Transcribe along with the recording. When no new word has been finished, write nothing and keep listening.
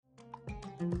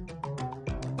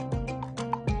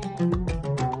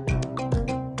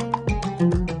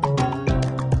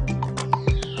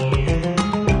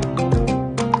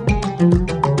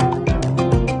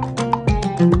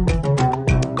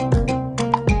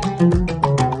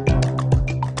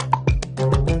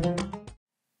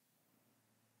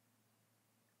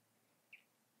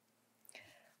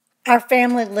Our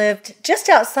family lived just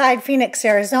outside Phoenix,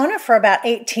 Arizona for about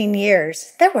 18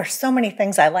 years. There were so many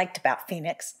things I liked about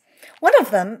Phoenix. One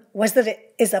of them was that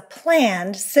it is a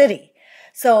planned city.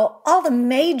 So all the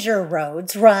major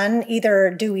roads run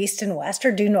either due east and west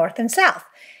or due north and south.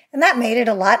 And that made it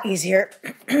a lot easier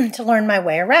to learn my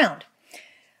way around.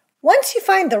 Once you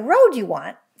find the road you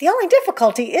want, the only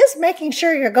difficulty is making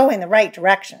sure you're going the right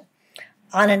direction.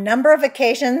 On a number of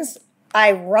occasions,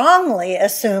 I wrongly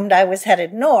assumed I was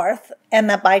headed north and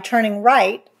that by turning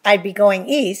right, I'd be going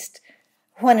east,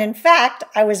 when in fact,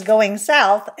 I was going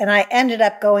south and I ended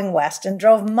up going west and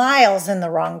drove miles in the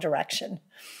wrong direction.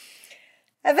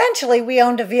 Eventually, we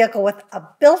owned a vehicle with a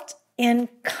built-in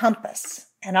compass.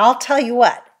 And I'll tell you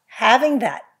what, having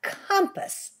that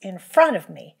compass in front of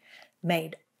me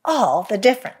made all the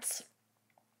difference.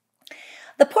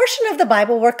 The portion of the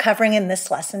Bible we're covering in this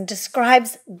lesson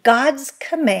describes God's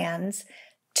commands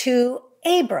to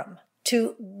Abram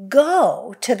to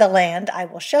go to the land I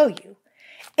will show you,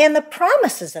 and the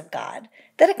promises of God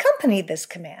that accompanied this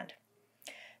command.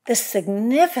 The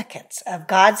significance of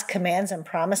God's commands and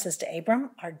promises to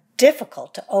Abram are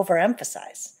difficult to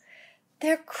overemphasize.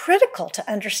 They're critical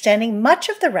to understanding much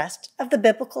of the rest of the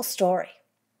biblical story.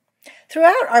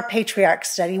 Throughout our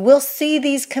Patriarchs study, we'll see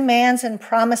these commands and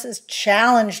promises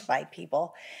challenged by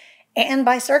people and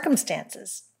by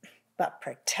circumstances, but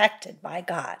protected by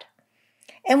God.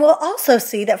 And we'll also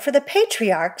see that for the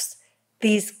Patriarchs,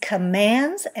 these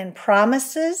commands and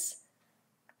promises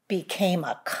became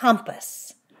a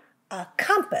compass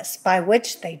by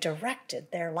which they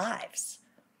directed their lives.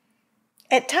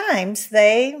 At times,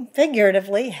 they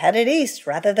figuratively headed east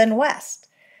rather than west.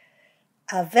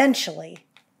 Eventually,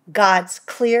 God's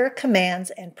clear commands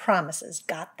and promises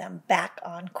got them back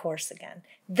on course again.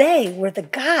 They were the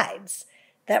guides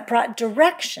that brought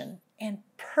direction and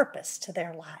purpose to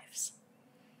their lives.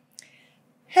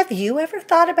 Have you ever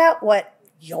thought about what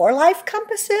your life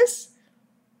compass is?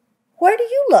 Where do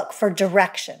you look for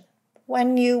direction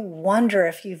when you wonder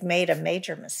if you've made a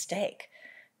major mistake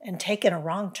and taken a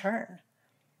wrong turn?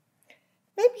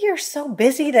 Maybe you're so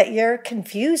busy that you're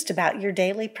confused about your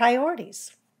daily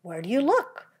priorities. Where do you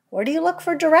look? Where do you look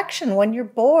for direction when you're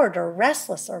bored or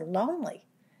restless or lonely?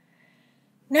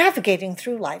 Navigating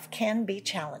through life can be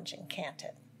challenging, can't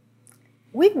it?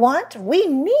 We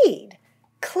need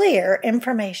clear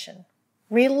information,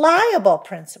 reliable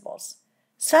principles,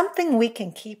 something we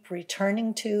can keep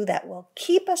returning to that will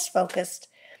keep us focused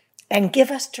and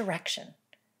give us direction,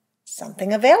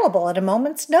 something available at a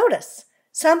moment's notice,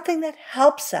 something that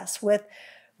helps us with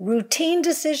routine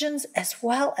decisions as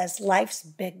well as life's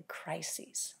big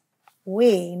crises.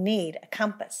 We need a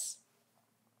compass.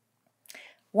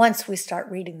 Once we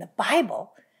start reading the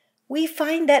Bible, we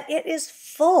find that it is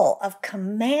full of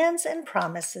commands and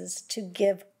promises to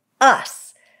give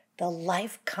us the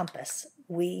life compass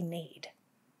we need.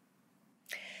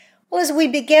 Well, as we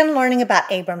begin learning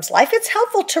about Abram's life, it's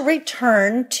helpful to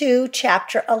return to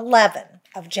chapter 11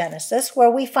 of Genesis,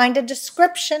 where we find a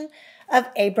description of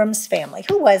Abram's family.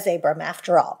 Who was Abram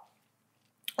after all?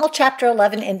 Well, chapter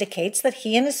 11 indicates that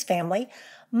he and his family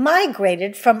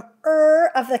migrated from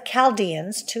Ur of the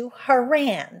Chaldeans to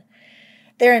Haran.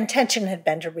 Their intention had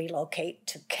been to relocate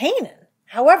to Canaan.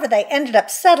 However, they ended up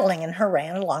settling in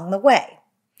Haran along the way.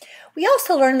 We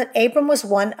also learn that Abram was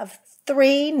one of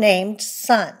 3 named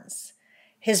sons.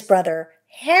 His brother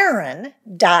Haran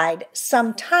died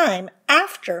sometime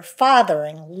after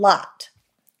fathering Lot,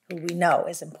 who we know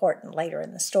is important later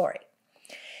in the story.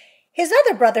 His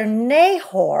other brother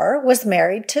Nahor was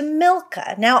married to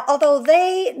Milcah. Now, although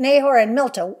Nahor and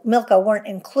Milcah weren't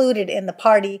included in the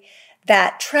party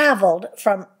that traveled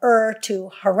from Ur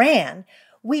to Haran,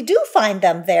 we do find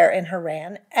them there in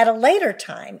Haran at a later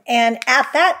time. And at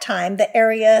that time, the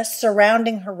area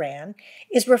surrounding Haran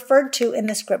is referred to in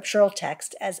the scriptural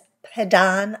text as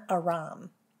Padan Aram.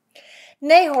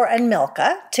 Nahor and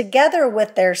Milcah, together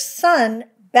with their son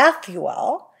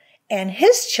Bethuel, and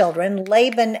his children,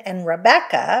 Laban and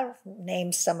Rebekah,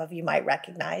 names some of you might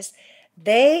recognize,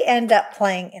 they end up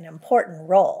playing an important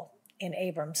role in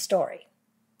Abram's story.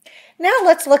 Now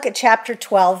let's look at chapter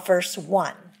 12, verse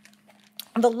 1.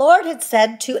 The Lord had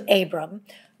said to Abram,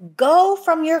 "Go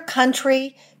from your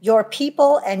country, your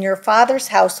people, and your father's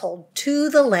household to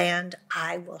the land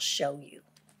I will show you."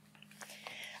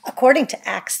 According to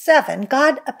Acts 7,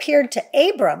 God appeared to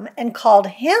Abram and called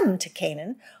him to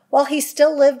Canaan while he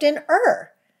still lived in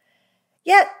Ur.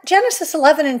 Yet Genesis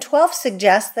 11 and 12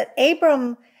 suggests that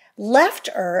Abram left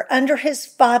Ur under his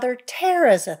father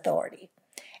Terah's authority,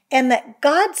 and that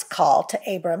God's call to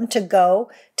Abram to go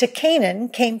to Canaan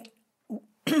came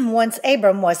once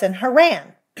Abram was in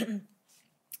Haran.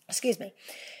 Excuse me.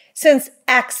 Since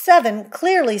Acts 7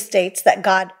 clearly states that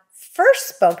God first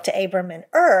spoke to Abram in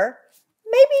Ur,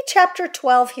 maybe chapter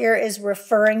 12 here is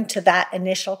referring to that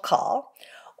initial call.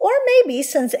 Or maybe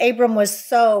since Abram was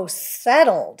so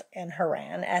settled in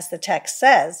Haran, as the text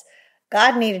says,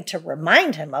 God needed to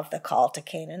remind him of the call to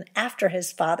Canaan after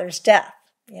his father's death.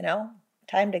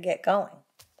 Time to get going.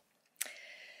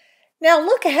 Now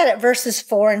look ahead at verses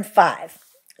 4 and 5.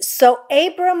 So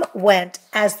Abram went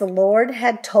as the Lord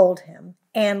had told him,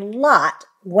 and Lot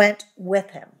went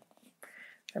with him.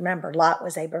 Remember, Lot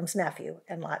was Abram's nephew,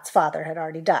 and Lot's father had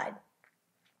already died.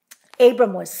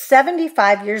 Abram was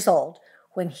 75 years old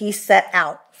when he set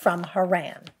out from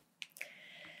Haran.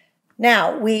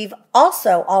 Now, we've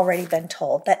also already been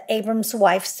told that Abram's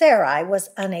wife Sarai was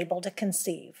unable to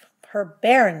conceive. Her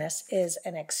barrenness is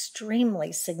an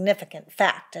extremely significant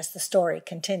fact as the story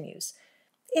continues.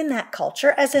 In that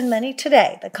culture, as in many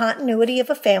today, the continuity of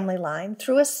a family line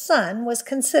through a son was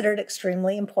considered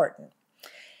extremely important.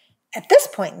 At this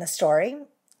point in the story,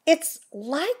 it's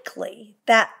likely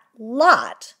that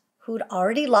Lot, who'd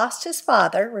already lost his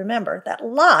father, remember that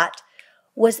Lot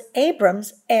was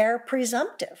Abram's heir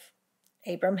presumptive.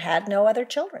 Abram had no other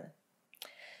children.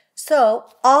 So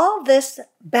all this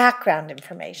background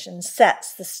information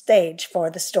sets the stage for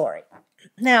the story.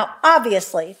 Now,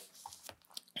 obviously,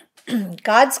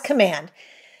 God's command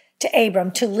to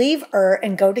Abram to leave Ur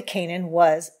and go to Canaan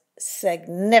was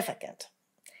significant.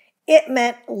 It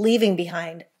meant leaving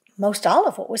behind most all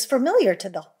of what was familiar to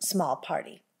the small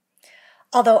party.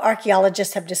 Although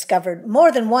archaeologists have discovered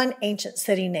more than one ancient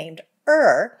city named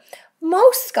Ur,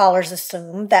 most scholars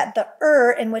assume that the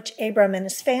Ur in which Abram and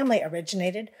his family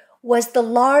originated was the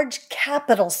large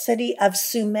capital city of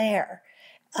Sumer,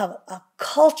 a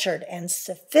cultured and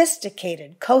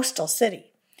sophisticated coastal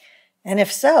city. And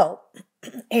if so,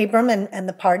 Abram and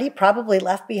the party probably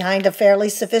left behind a fairly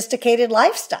sophisticated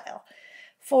lifestyle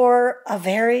for a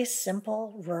very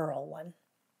simple rural one.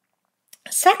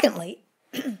 Secondly,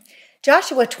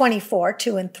 Joshua 24,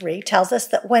 2 and 3 tells us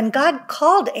that when God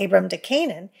called Abram to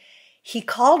Canaan, he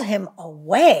called him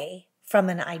away from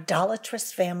an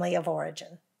idolatrous family of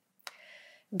origin.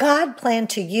 God planned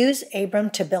to use Abram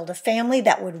to build a family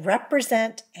that would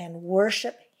represent and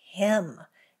worship him,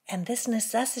 and this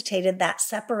necessitated that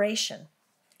separation.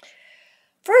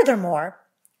 Furthermore,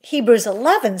 Hebrews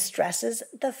 11 stresses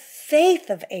the faith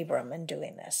of Abram in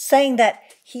doing this, saying that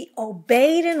he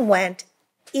obeyed and went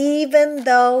even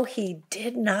though he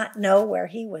did not know where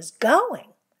he was going.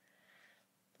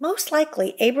 Most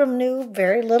likely, Abram knew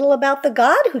very little about the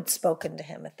God who'd spoken to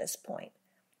him at this point.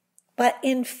 But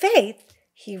in faith,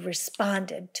 he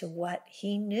responded to what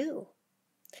he knew.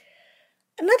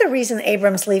 Another reason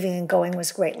Abram's leaving and going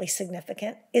was greatly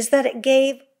significant is that it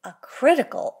gave a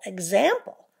critical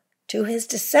example to his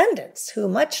descendants, who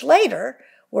much later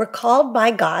were called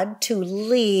by God to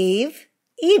leave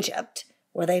Egypt,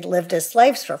 where they'd lived as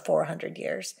slaves for 400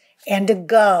 years, and to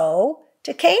go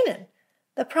to Canaan,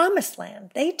 the promised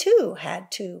land. They too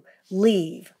had to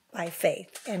leave by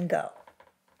faith and go.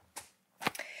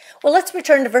 Well, let's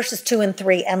return to verses 2 and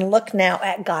 3 and look now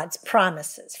at God's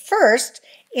promises. First,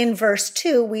 in verse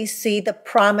 2, we see the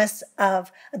promise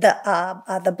of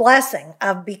the blessing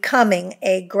of becoming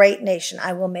a great nation.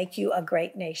 I will make you a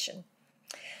great nation.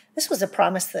 This was a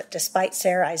promise that despite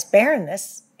Sarai's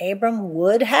barrenness, Abram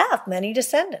would have many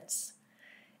descendants.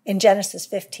 In Genesis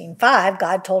 15:5,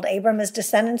 God told Abram his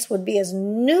descendants would be as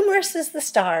numerous as the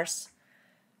stars.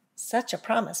 Such a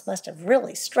promise must have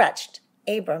really stretched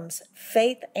Abram's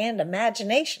faith and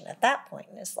imagination at that point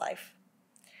in his life.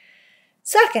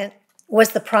 Second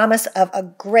was the promise of a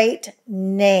great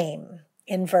name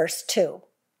in verse 2.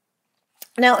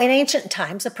 Now, in ancient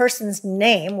times, a person's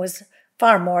name was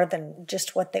far more than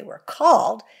just what they were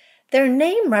called. Their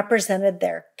name represented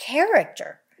their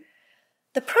character.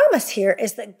 The promise here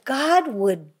is that God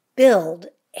would build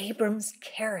Abram's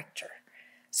character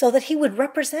so that he would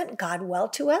represent God well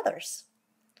to others.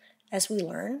 As we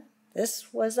learn,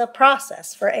 this was a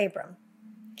process for Abram.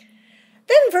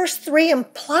 Then verse 3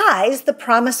 implies the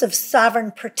promise of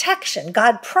sovereign protection.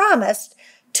 God promised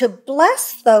to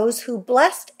bless those who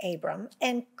blessed Abram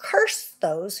and curse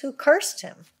those who cursed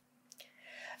him.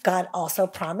 God also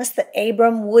promised that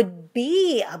Abram would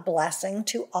be a blessing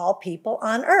to all people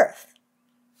on earth.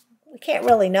 We can't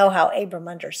really know how Abram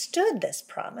understood this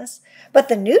promise, but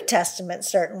the New Testament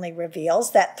certainly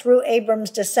reveals that through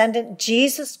Abram's descendant,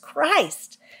 Jesus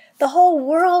Christ, the whole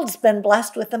world's been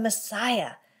blessed with a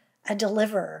Messiah, a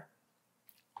deliverer.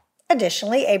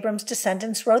 Additionally, Abram's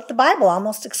descendants wrote the Bible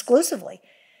almost exclusively,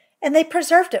 and they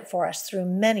preserved it for us through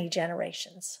many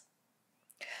generations.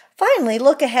 Finally,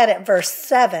 look ahead at verse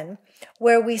 7,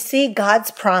 where we see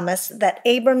God's promise that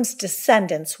Abram's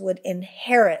descendants would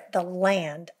inherit the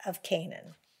land of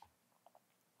Canaan.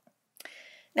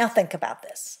 Now think about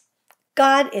this.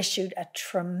 God issued a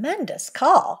tremendous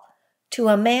call to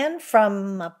a man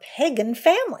from a pagan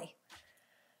family.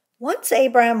 Once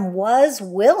Abram was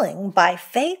willing by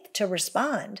faith to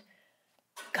respond,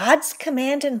 God's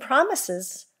command and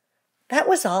promises, that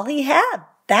was all he had.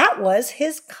 That was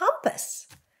his compass.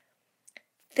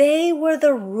 They were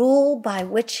the rule by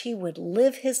which he would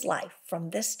live his life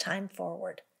from this time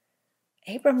forward.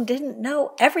 Abram didn't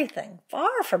know everything,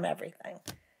 far from everything,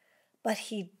 but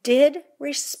he did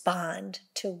respond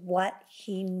to what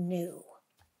he knew.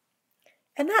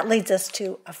 And that leads us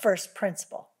to a first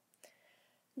principle.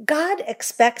 God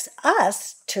expects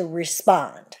us to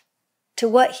respond to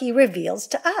what he reveals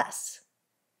to us.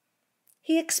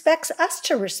 He expects us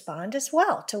to respond as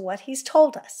well to what he's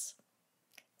told us.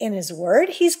 In his word,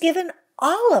 he's given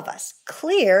all of us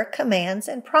clear commands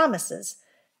and promises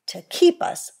to keep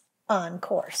us on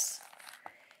course.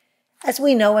 As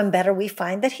we know him better, we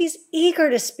find that he's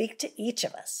eager to speak to each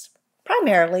of us.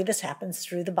 Primarily, this happens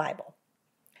through the Bible.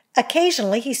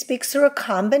 Occasionally, he speaks through a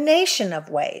combination of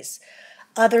ways.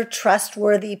 Other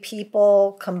trustworthy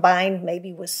people combined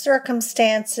maybe with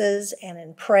circumstances and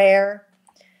in prayer.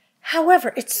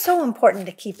 However, it's so important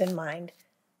to keep in mind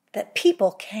that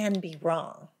people can be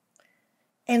wrong,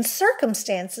 and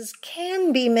circumstances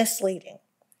can be misleading.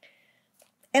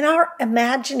 And our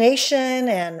imagination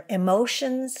and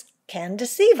emotions can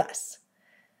deceive us.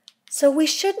 So we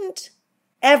shouldn't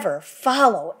ever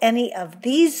follow any of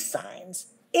these signs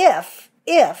if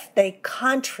they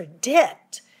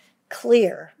contradict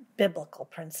clear biblical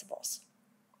principles.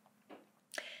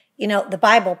 You know, the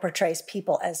Bible portrays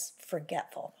people as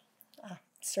forgetful.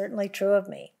 Certainly true of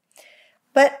me.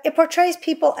 But it portrays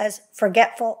people as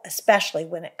forgetful, especially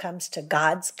when it comes to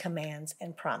God's commands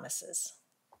and promises.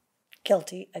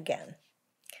 Guilty again.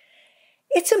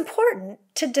 It's important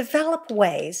to develop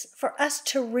ways for us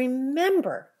to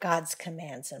remember God's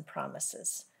commands and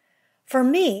promises. For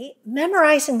me,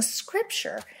 memorizing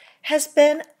scripture has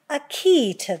been a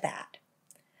key to that.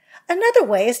 Another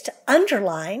way is to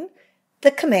underline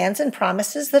the commands and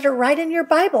promises that are right in your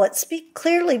Bible. It speaks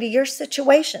clearly to your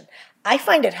situation. I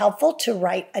find it helpful to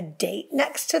write a date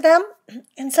next to them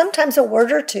and sometimes a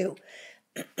word or two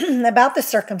about the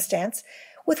circumstance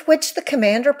with which the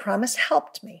command or promise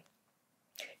helped me.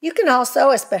 You can also,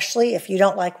 especially if you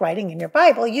don't like writing in your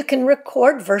Bible, you can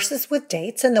record verses with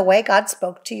dates and the way God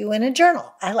spoke to you in a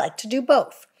journal. I like to do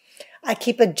both. I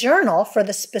keep a journal for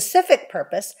the specific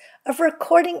purpose of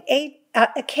recording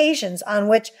occasions on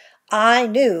which I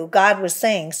knew God was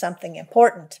saying something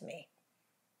important to me.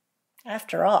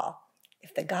 After all,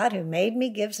 if the God who made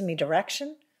me gives me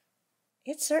direction,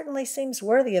 it certainly seems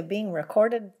worthy of being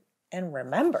recorded and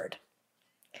remembered.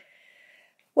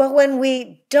 Well, when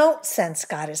we don't sense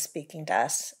God is speaking to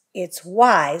us, it's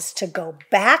wise to go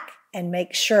back and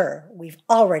make sure we've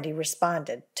already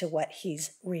responded to what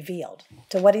he's revealed,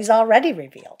 to what he's already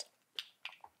revealed.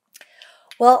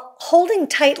 Well, holding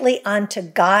tightly onto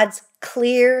God's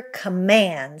clear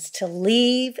commands to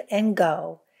leave and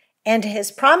go and to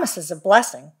his promises of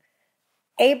blessing,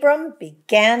 Abram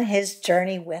began his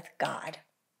journey with God.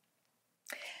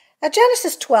 Now,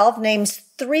 Genesis 12 names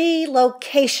 3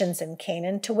 locations in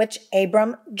Canaan to which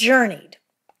Abram journeyed.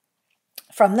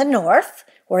 From the north,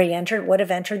 where he would have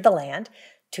entered the land,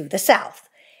 to the south.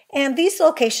 And these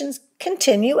locations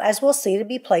continue, as we'll see, to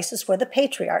be places where the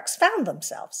patriarchs found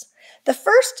themselves. The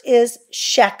first is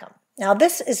Shechem. Now,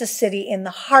 this is a city in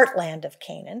the heartland of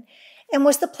Canaan and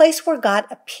was the place where God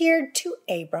appeared to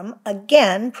Abram,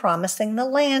 again promising the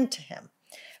land to him.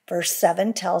 Verse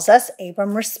 7 tells us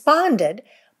Abram responded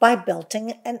by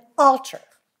building an altar.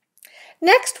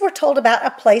 Next, we're told about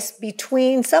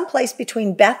someplace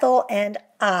between Bethel and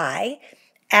Ai,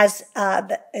 as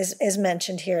is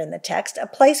mentioned here in the text, a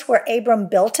place where Abram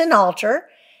built an altar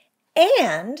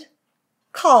and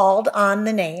called on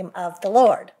the name of the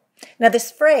Lord. Now,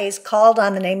 this phrase, called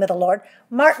on the name of the Lord,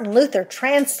 Martin Luther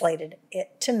translated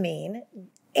it to mean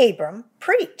Abram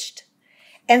preached.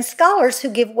 And scholars who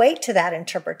give weight to that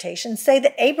interpretation say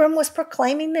that Abram was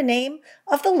proclaiming the name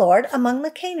of the Lord among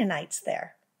the Canaanites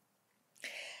there.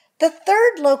 The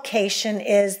third location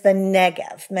is the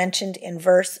Negev, mentioned in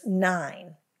verse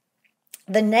 9.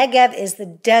 The Negev is the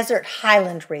desert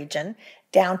highland region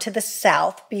down to the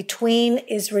south between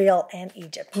Israel and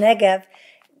Egypt. Negev,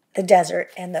 the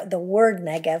desert, and the word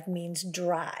Negev means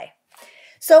dry.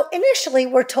 So initially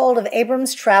we're told of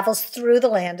Abram's travels through the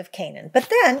land of Canaan.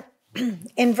 But then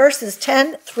in verses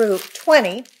 10 through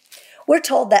 20, we're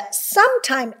told that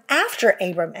sometime after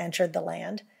Abram entered the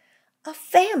land, a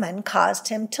famine caused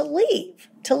him to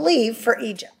leave for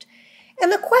Egypt.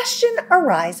 And the question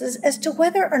arises as to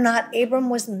whether or not Abram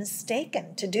was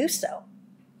mistaken to do so.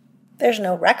 There's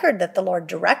no record that the Lord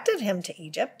directed him to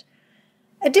Egypt.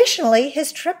 Additionally,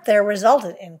 his trip there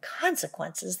resulted in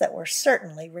consequences that were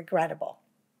certainly regrettable.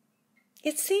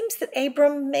 It seems that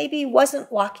Abram maybe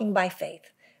wasn't walking by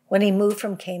faith when he moved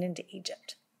from Canaan to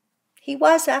Egypt. He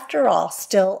was, after all,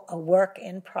 still a work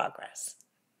in progress.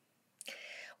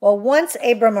 Well, once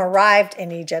Abram arrived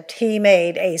in Egypt, he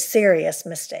made a serious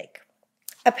mistake.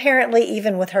 Apparently,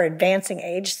 even with her advancing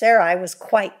age, Sarai was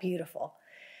quite beautiful.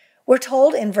 We're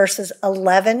told in verses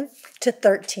 11 to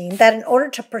 13 that in order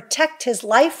to protect his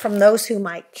life from those who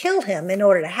might kill him in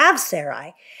order to have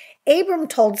Sarai, Abram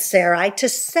told Sarai to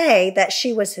say that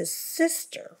she was his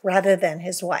sister rather than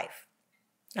his wife.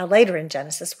 Now, later in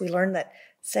Genesis, we learn that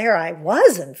Sarai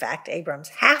was, in fact, Abram's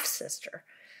half-sister.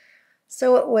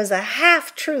 So it was a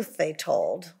half-truth they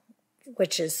told,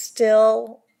 which is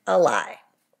still a lie.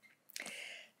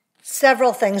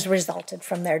 Several things resulted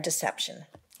from their deception.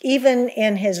 Even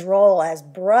in his role as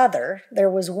brother, there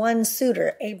was one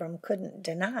suitor Abram couldn't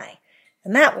deny,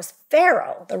 and that was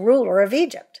Pharaoh, the ruler of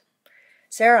Egypt.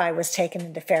 Sarai was taken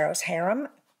into Pharaoh's harem,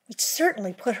 which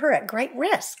certainly put her at great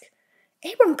risk.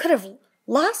 Abram could have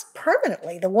lost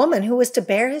permanently the woman who was to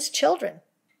bear his children.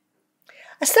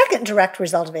 A second direct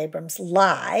result of Abram's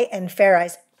lie and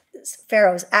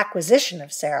Pharaoh's acquisition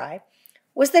of Sarai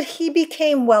was that he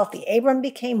became wealthy. Abram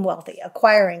became wealthy,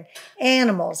 acquiring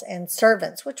animals and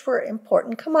servants, which were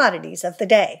important commodities of the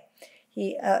day.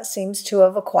 He seems to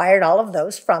have acquired all of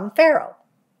those from Pharaoh.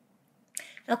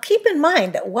 Now keep in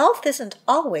mind that wealth isn't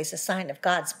always a sign of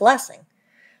God's blessing.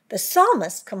 The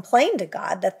psalmist complained to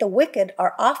God that the wicked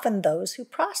are often those who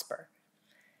prosper.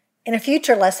 In a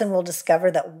future lesson, we'll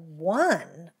discover that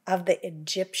one of the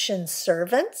Egyptian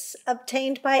servants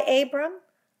obtained by Abram,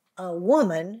 a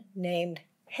woman named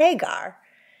Hagar,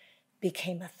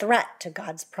 became a threat to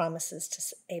God's promises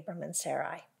to Abram and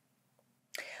Sarai.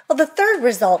 Well, the third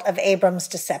result of Abram's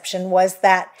deception was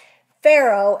that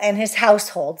Pharaoh and his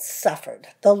household suffered.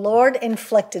 The Lord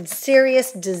inflicted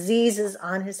serious diseases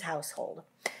on his household.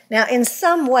 Now, in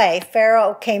some way,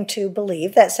 Pharaoh came to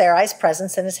believe that Sarai's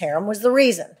presence in his harem was the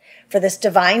reason for this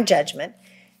divine judgment,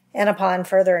 and upon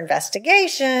further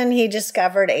investigation, he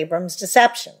discovered Abram's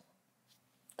deception.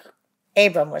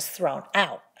 Abram was thrown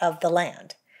out of the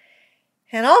land.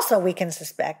 And also, we can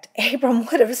suspect Abram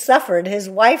would have suffered his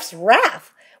wife's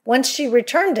wrath once she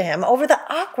returned to him over the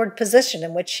awkward position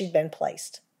in which she'd been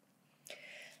placed.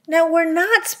 Now, we're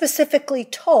not specifically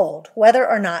told whether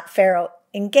or not Pharaoh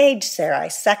engaged Sarai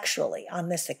sexually on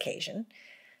this occasion.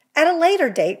 At a later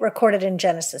date, recorded in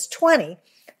Genesis 20,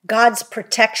 God's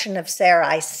protection of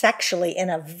Sarai sexually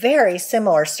in a very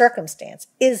similar circumstance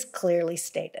is clearly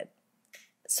stated.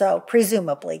 So,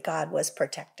 presumably, God was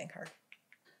protecting her.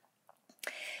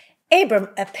 Abram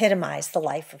epitomized the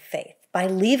life of faith by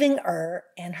leaving Ur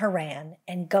and Haran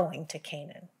and going to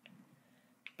Canaan.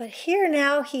 But here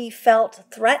now he felt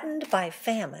threatened by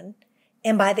famine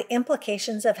and by the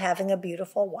implications of having a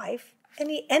beautiful wife,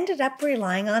 and he ended up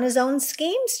relying on his own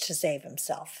schemes to save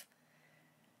himself.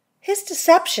 His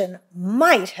deception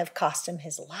might have cost him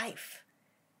his life.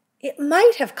 It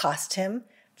might have cost him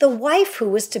the wife who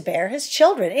was to bear his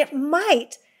children. It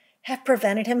might have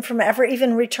prevented him from ever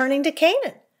even returning to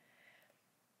Canaan.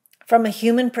 From a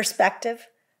human perspective,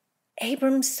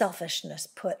 Abram's selfishness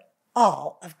put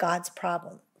all of God's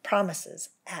promises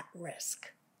at risk.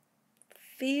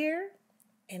 Fear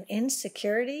and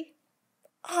insecurity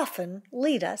often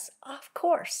lead us off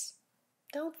course,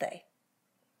 don't they?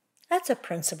 That's a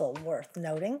principle worth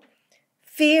noting.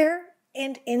 Fear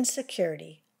and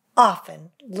insecurity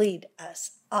often lead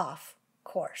us off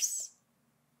course.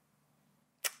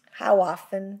 How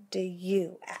often do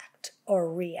you act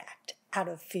or react out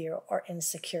of fear or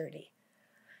insecurity?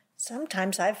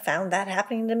 Sometimes I've found that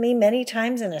happening to me many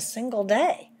times in a single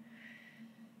day.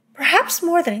 Perhaps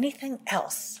more than anything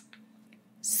else,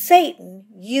 Satan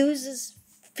uses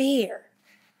fear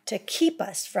to keep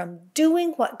us from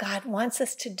doing what God wants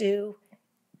us to do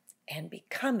and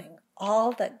becoming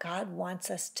all that God wants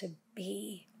us to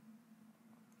be.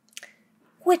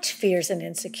 Which fears and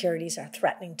insecurities are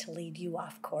threatening to lead you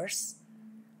off course?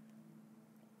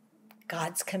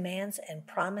 God's commands and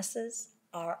promises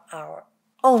are our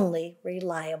only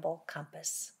reliable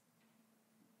compass.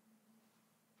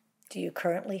 Do you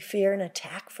currently fear an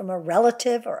attack from a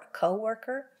relative or a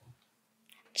coworker?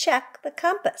 Check the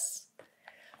compass.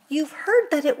 You've heard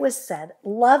that it was said,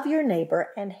 love your neighbor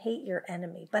and hate your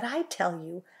enemy. But I tell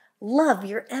you, love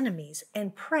your enemies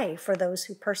and pray for those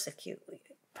who persecute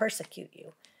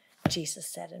you, Jesus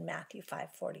said in Matthew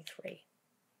 5:43.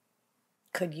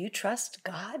 Could you trust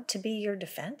God to be your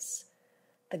defense?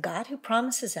 The God who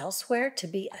promises elsewhere to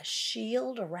be a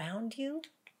shield around you?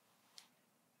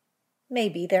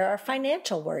 Maybe there are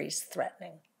financial worries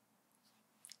threatening.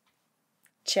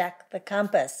 Check the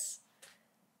compass.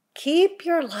 Keep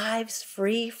your lives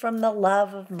free from the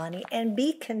love of money and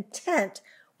be content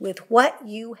with what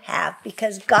you have,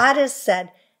 because God has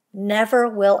said, never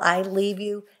will I leave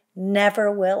you, never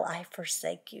will I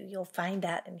forsake you. You'll find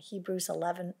that in Hebrews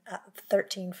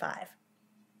 13:5.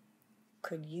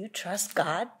 Could you trust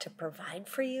God to provide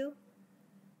for you?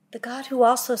 The God who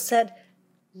also said,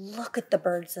 look at the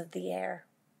birds of the air.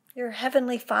 Your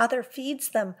heavenly Father feeds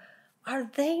them. Are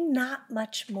they not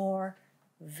much more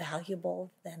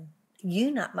valuable than you,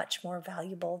 not much more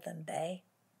valuable than they?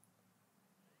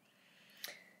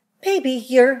 Maybe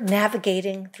you're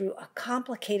navigating through a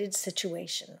complicated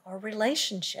situation or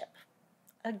relationship.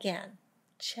 Again,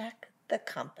 check the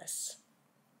compass.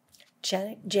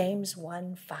 James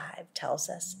 1:5 tells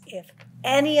us, if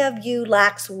any of you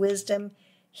lacks wisdom,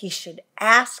 he should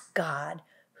ask God,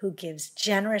 who gives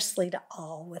generously to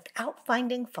all without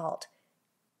finding fault,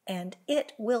 and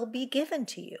it will be given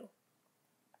to you.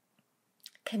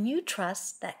 Can you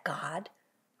trust that God,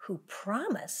 who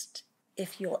promised,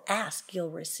 if you'll ask,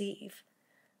 you'll receive,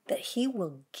 that he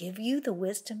will give you the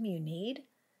wisdom you need?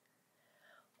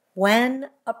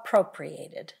 When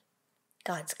appropriated,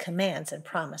 God's commands and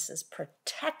promises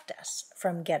protect us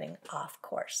from getting off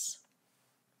course.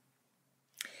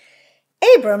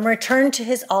 Abram returned to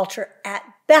his altar at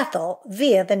Bethel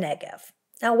via the Negev.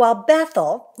 Now, while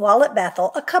at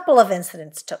Bethel, a couple of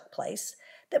incidents took place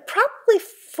that probably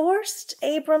forced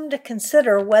Abram to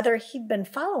consider whether he'd been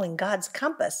following God's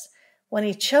compass when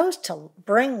he chose to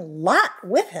bring Lot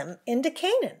with him into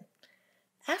Canaan.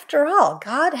 After all,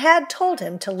 God had told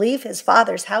him to leave his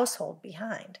father's household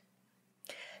behind.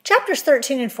 Chapters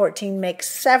 13 and 14 make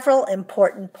several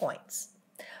important points.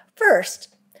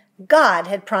 First, God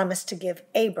had promised to give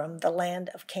Abram the land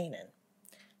of Canaan.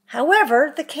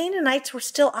 However, the Canaanites were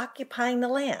still occupying the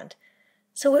land,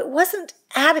 so it wasn't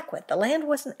adequate. The land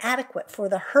wasn't adequate for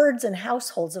the herds and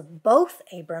households of both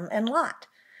Abram and Lot.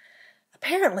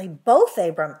 Apparently, both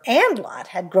Abram and Lot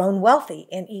had grown wealthy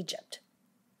in Egypt.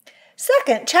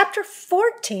 Second, chapter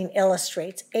 14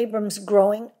 illustrates Abram's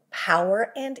growing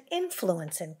power and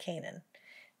influence in Canaan.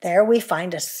 There we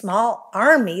find a small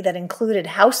army that included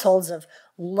households of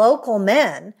local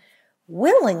men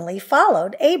willingly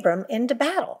followed Abram into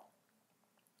battle.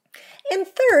 And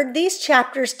third, these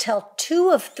chapters tell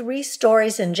 2 of 3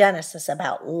 stories in Genesis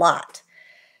about Lot,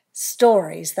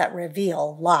 stories that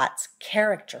reveal Lot's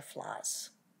character flaws.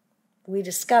 We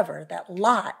discover that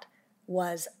Lot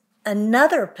was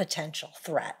another potential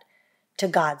threat to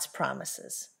God's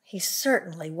promises. He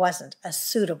certainly wasn't a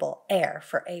suitable heir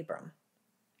for Abram.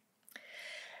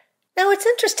 Now, it's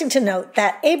interesting to note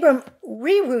that Abram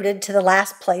rerouted to the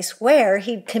last place where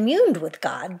he'd communed with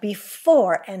God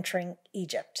before entering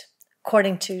Egypt,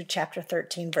 according to chapter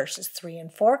 13, verses 3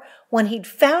 and 4, when he'd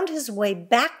found his way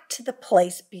back to the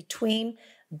place between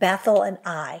Bethel and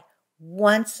Ai.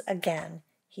 Once again,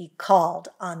 he called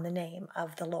on the name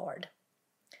of the Lord.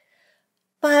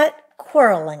 But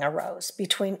quarreling arose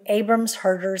between Abram's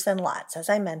herders and Lot's. As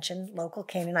I mentioned, local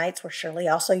Canaanites were surely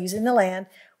also using the land.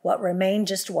 What remained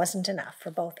just wasn't enough for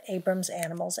both Abram's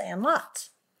animals and Lot's.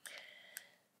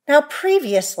 Now,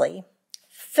 previously,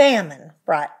 famine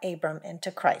brought Abram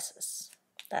into crisis.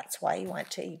 That's why he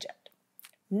went to Egypt.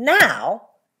 Now,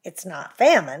 it's not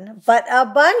famine, but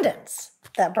abundance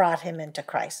that brought him into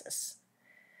crisis.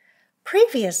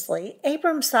 Previously,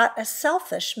 Abram sought a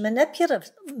selfish,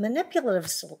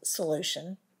 manipulative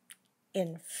solution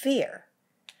in fear.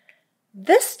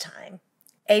 This time,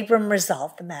 Abram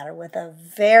resolved the matter with a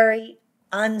very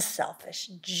unselfish,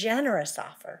 generous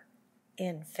offer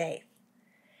in faith.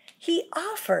 He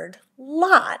offered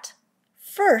Lot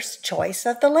first choice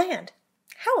of the land.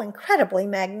 How incredibly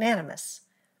magnanimous.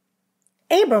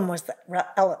 Abram was the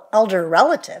elder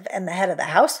relative and the head of the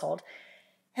household,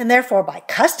 and therefore, by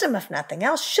custom, if nothing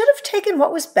else, should have taken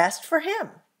what was best for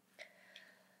him.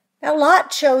 Now, Lot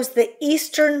chose the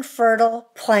eastern fertile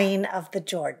plain of the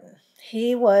Jordan.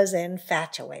 He was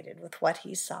infatuated with what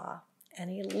he saw, and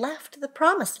he left the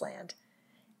promised land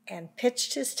and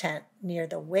pitched his tent near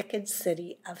the wicked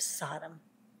city of Sodom.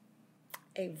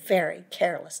 A very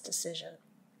careless decision.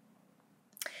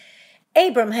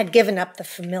 Abram had given up the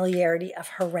familiarity of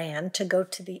Haran to go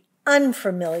to the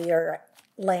unfamiliar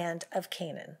land of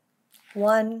Canaan.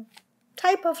 One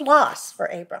type of loss for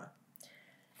Abram.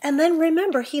 And then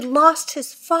remember, he lost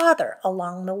his father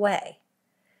along the way.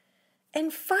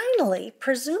 And finally,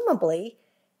 presumably,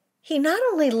 he not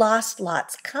only lost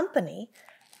Lot's company,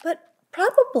 but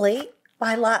probably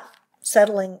by Lot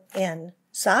settling in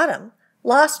Sodom,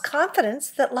 lost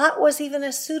confidence that Lot was even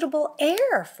a suitable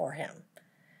heir for him.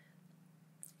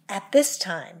 At this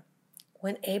time,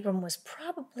 when Abram was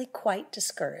probably quite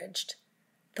discouraged,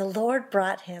 the Lord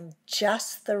brought him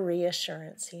just the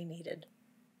reassurance he needed.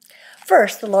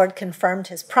 First, the Lord confirmed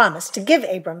his promise to give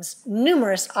Abram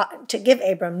numerous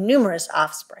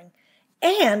offspring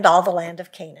and all the land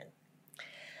of Canaan.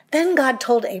 Then God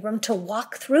told Abram to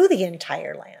walk through the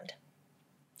entire land.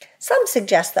 Some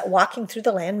suggest that walking through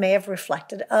the land may have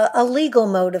reflected a legal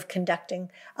mode of conducting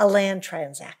a land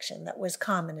transaction that was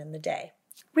common in the day.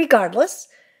 Regardless,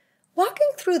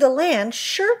 walking through the land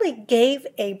surely gave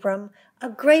Abram a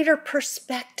greater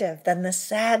perspective than the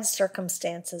sad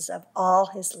circumstances of all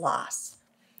his loss.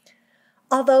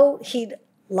 Although he'd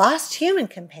lost human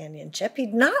companionship,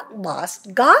 he'd not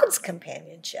lost God's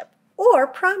companionship or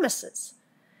promises.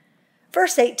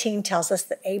 Verse 18 tells us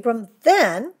that Abram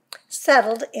then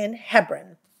settled in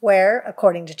Hebron, where,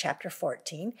 according to chapter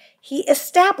 14, he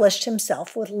established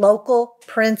himself with local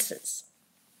princes.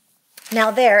 Now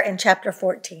there, in chapter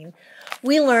 14,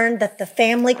 we learned that the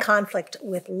family conflict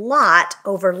with Lot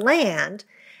over land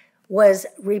was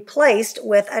replaced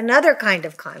with another kind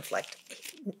of conflict.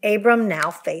 Abram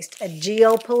now faced a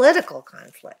geopolitical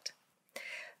conflict.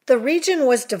 The region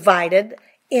was divided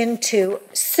into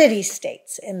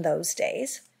city-states in those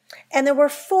days, and there were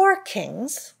 4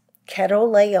 kings.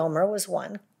 Chedorlaomer was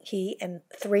one, he and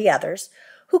 3 others,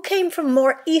 who came from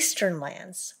more eastern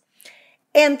lands.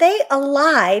 And they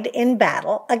allied in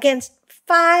battle against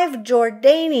 5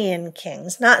 Jordanian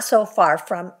kings not so far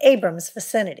from Abram's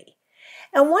vicinity.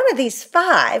 And one of these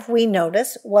 5, we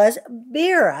notice, was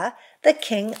Bera, the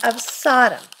king of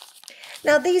Sodom.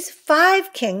 Now, these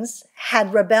 5 kings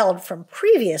had rebelled from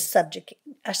previous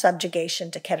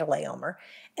subjugation to Chedorlaomer,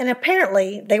 and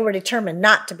apparently they were determined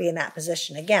not to be in that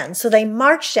position again, so they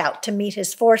marched out to meet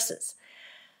his forces.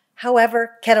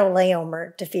 However,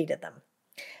 Chedorlaomer defeated them.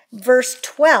 Verse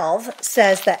 12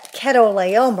 says that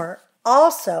Chedorlaomer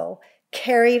also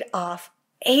carried off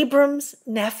Abram's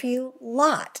nephew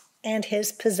Lot and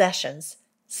his possessions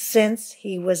since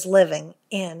he was living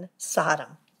in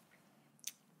Sodom.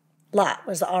 Lot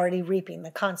was already reaping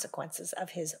the consequences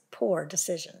of his poor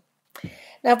decision.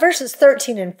 Now, verses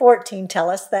 13 and 14 tell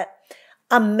us that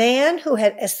a man who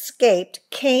had escaped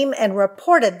came and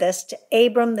reported this to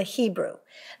Abram the Hebrew.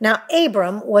 Now,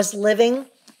 Abram was living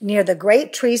near the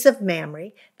great trees of Mamre,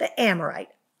 the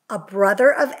Amorite, a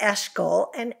brother of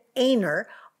Eshcol and Aner,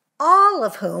 all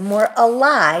of whom were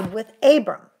allied with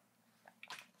Abram.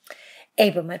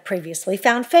 Abram had previously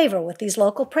found favor with these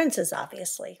local princes,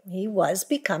 obviously. He was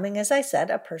becoming, as I said,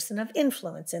 a person of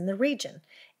influence in the region,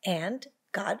 and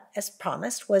God, as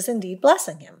promised, was indeed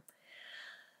blessing him.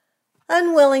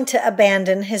 Unwilling to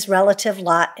abandon his relative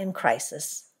Lot in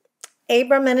crisis,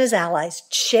 Abram and his allies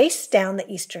chased down the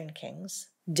eastern kings,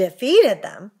 defeated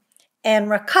them, and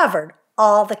recovered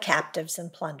all the captives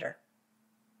and plunder.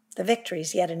 The victory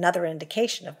is yet another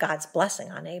indication of God's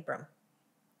blessing on Abram.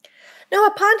 Now,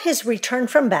 upon his return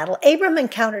from battle, Abram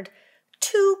encountered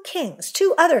 2 kings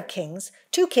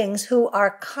who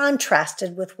are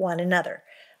contrasted with one another.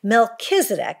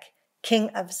 Melchizedek, king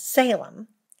of Salem,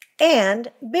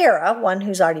 and Bera, one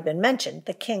who's already been mentioned,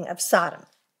 the king of Sodom.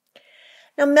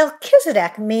 Now,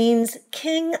 Melchizedek means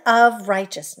king of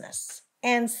righteousness,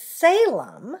 and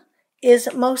Salem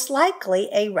is most likely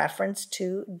a reference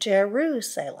to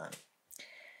Jerusalem.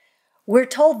 We're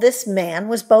told this man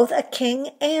was both a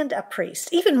king and a priest.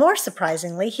 Even more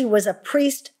surprisingly, he was a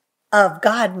priest of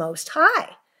God Most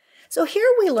High. So here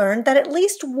we learn that at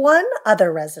least one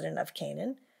other resident of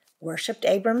Canaan worshipped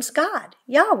Abram's God,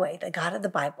 Yahweh, the God of the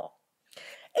Bible.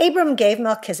 Abram gave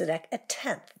Melchizedek a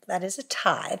tenth, that is a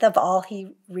tithe, of all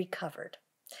he recovered.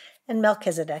 And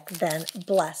Melchizedek then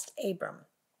blessed Abram.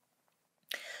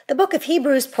 The book of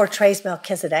Hebrews portrays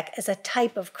Melchizedek as a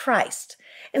type of Christ,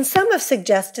 and some have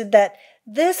suggested that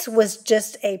this was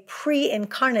just a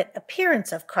pre-incarnate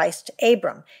appearance of Christ to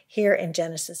Abram here in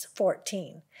Genesis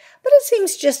 14. But it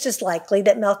seems just as likely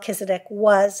that Melchizedek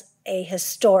was a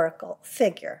historical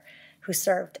figure who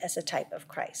served as a type of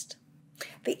Christ.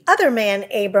 The other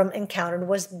man Abram encountered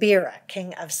was Bera,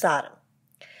 king of Sodom.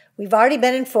 We've already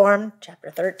been informed, chapter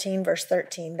 13, verse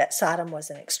 13, that Sodom was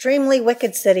an extremely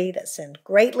wicked city that sinned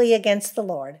greatly against the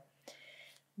Lord.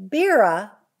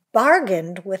 Bera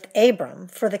bargained with Abram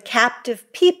for the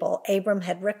captive people Abram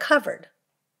had recovered.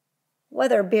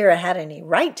 Whether Bera had any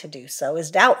right to do so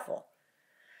is doubtful.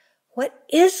 What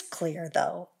is clear,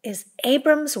 though, is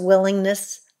Abram's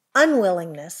unwillingness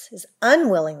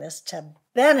to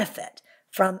benefit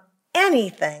from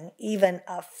anything even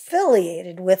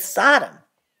affiliated with Sodom.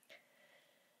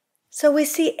 So we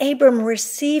see Abram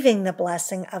receiving the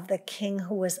blessing of the king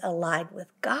who was allied with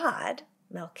God,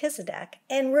 Melchizedek,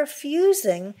 and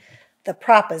refusing the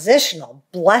propositional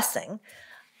blessing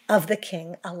of the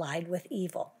king allied with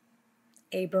evil.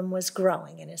 Abram was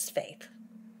growing in his faith.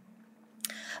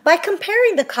 By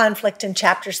comparing the conflict in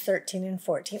chapters 13 and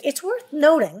 14, it's worth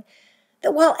noting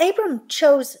that while Abram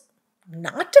chose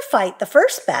not to fight the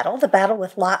first battle, the battle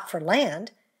with Lot for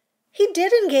land, he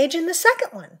did engage in the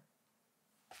second one.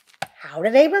 How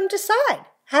did Abram decide?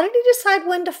 How did he decide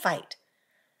when to fight?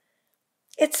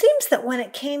 It seems that when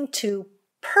it came to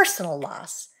personal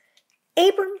loss,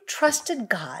 Abram trusted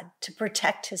God to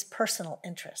protect his personal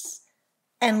interests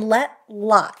and let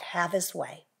Lot have his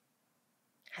way.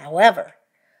 However,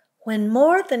 when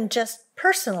more than just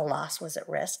personal loss was at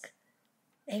risk,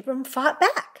 Abram fought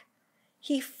back.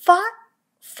 He fought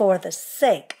for the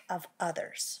sake of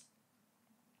others.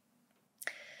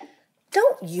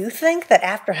 Don't you think that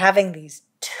after having these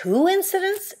two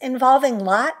incidents involving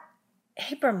Lot,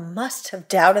 Abram must have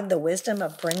doubted the wisdom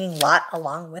of bringing Lot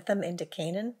along with him into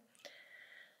Canaan?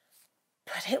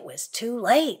 But it was too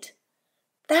late.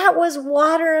 That was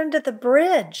water under the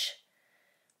bridge.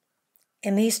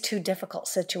 In these two difficult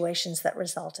situations that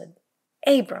resulted,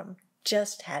 Abram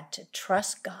just had to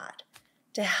trust God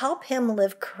to help him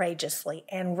live courageously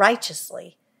and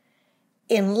righteously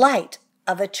in light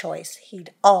of a choice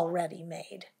he'd already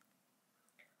made.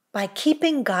 By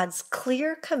keeping God's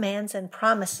clear commands and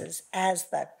promises as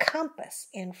the compass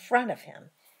in front of him,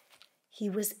 he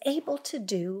was able to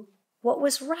do what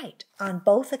was right on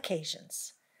both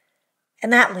occasions.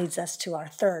 And that leads us to our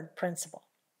third principle.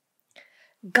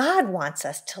 God wants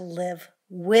us to live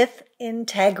with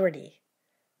integrity,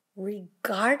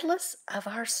 regardless of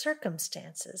our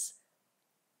circumstances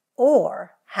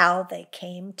or how they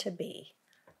came to be.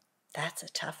 That's a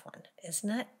tough one, isn't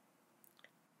it?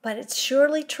 But it's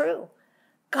surely true.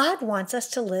 God wants us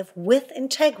to live with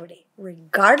integrity,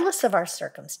 regardless of our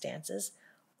circumstances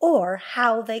or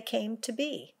how they came to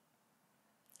be.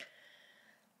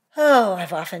 Oh,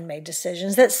 I've often made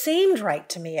decisions that seemed right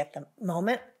to me at the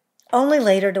moment, only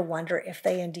later to wonder if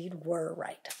they indeed were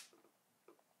right.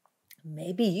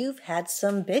 Maybe you've had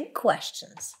some big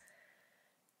questions.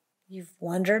 You've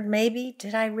wondered maybe,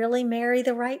 did I really marry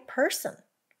the right person?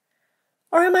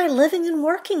 Or am I living and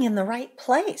working in the right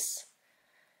place?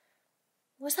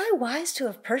 Was I wise to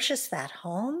have purchased that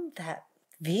home, that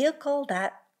vehicle,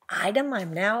 that item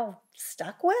I'm now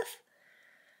stuck with?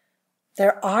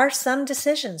 There are some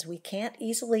decisions we can't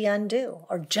easily undo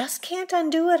or just can't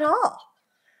undo at all.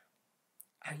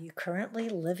 Are you currently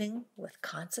living with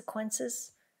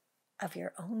consequences of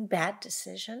your own bad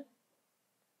decision?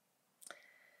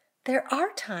 There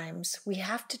are times we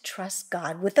have to trust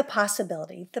God with the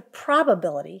possibility, the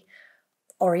probability,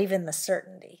 or even the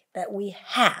certainty that we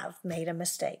have made a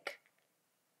mistake.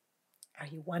 Are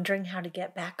you wondering how to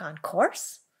get back on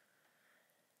course?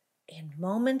 In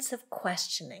moments of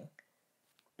questioning,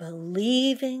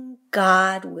 believing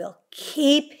God will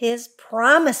keep his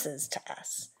promises to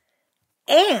us,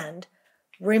 and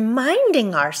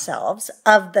reminding ourselves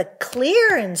of the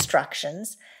clear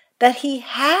instructions that he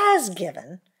has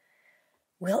given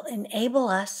will enable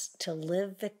us to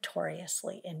live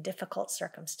victoriously in difficult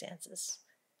circumstances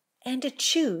and to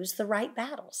choose the right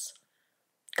battles.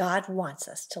 God wants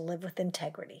us to live with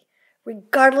integrity,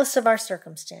 regardless of our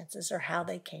circumstances or how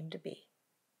they came to be.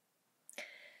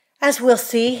 As we'll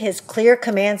see, his clear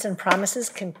commands and promises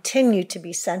continue to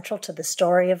be central to the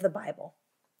story of the Bible.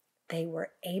 They were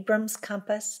Abram's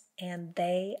compass, and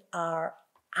they are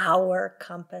our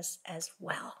compass as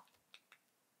well.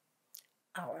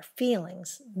 Our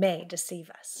feelings may deceive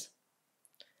us.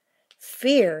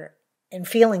 Fear and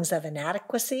feelings of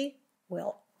inadequacy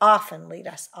will often lead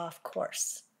us off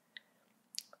course.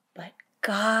 But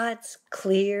God's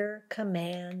clear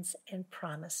commands and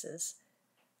promises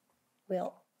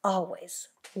will always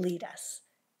lead us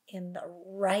in the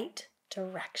right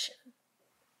direction.